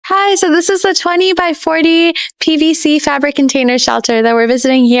Hi, so this is the 20 by 40 PVC fabric container shelter that we're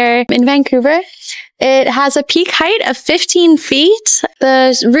visiting here in Vancouver. It has a peak height of 15 feet.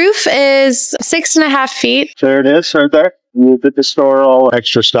 The roof is 6.5 feet. There it is, right there. You get to store all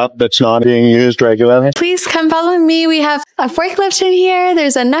extra stuff that's not being used regularly. Please come follow me. We have a forklift in here.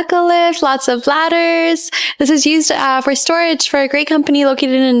 There's a knuckle lift, lots of ladders. This is used for storage for a great company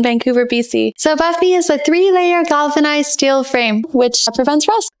located in Vancouver, BC. So above me is a 3-layer galvanized steel frame, which prevents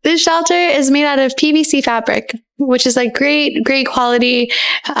rust. This shelter is made out of PVC fabric, which is like great quality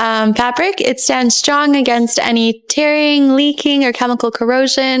fabric. It stands strong against any tearing, leaking, or chemical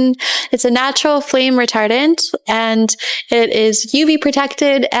corrosion. It's a natural flame retardant, and it is UV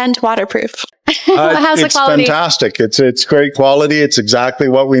protected and waterproof. How's the quality? It's fantastic. It's great quality. It's exactly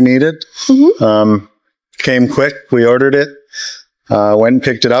what we needed. Came quick. We ordered it. Went and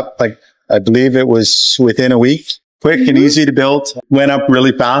picked it up. Like, I believe it was within a week. Quick and easy to build. Went up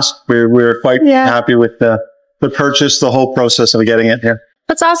really fast. We were quite happy with the purchase, the whole process of getting it here.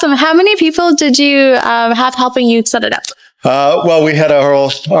 That's awesome. How many people did you have helping you set it up? Well, we had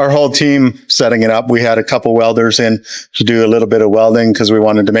our whole team setting it up. We had a couple welders in to do a little bit of welding because we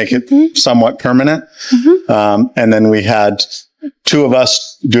wanted to make it somewhat permanent. And then we had 2 of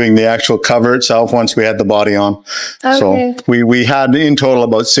us doing the actual cover itself once we had the body on. Okay. So we had in total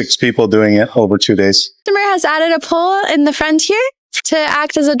about 6 people doing it over 2 days. The customer has added a pole in the front here to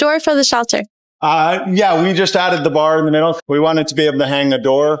act as a door for the shelter. Yeah, we just added the bar in the middle. We wanted to be able to hang a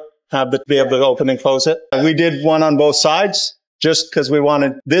door, be able to open and close it. We did one on both sides just because we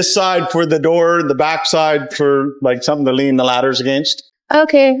wanted this side for the door, the back side for like something to lean the ladders against.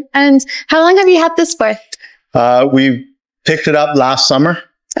 Okay. And how long have you had this for? We picked it up last summer.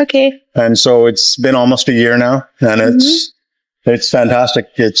 Okay. And so it's been almost a year now, and it's fantastic.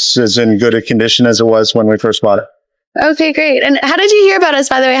 It's as in good a condition as it was when we first bought it. Okay, great. And how did you hear about us,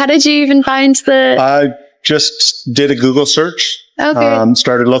 by the way? How did you even find the... I just did a Google search. Okay.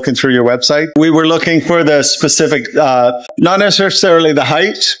 Started looking through your website. We were looking for the specific, not necessarily the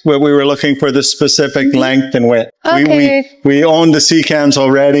height, but we were looking for the specific length and width. Okay. We own the C-cans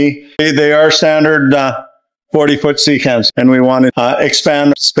already. They are standard 40-foot C-cans, and we wanted to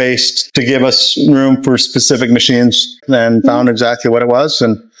expand space to give us room for specific machines, and found exactly what it was.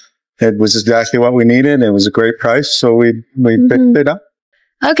 And it was exactly what we needed. It was a great price, so we picked it up.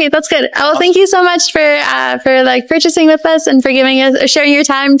 Okay, that's good. Well, thank you so much for like purchasing with us and for giving us, sharing your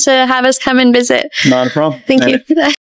time to have us come and visit. Not a problem. Thank you.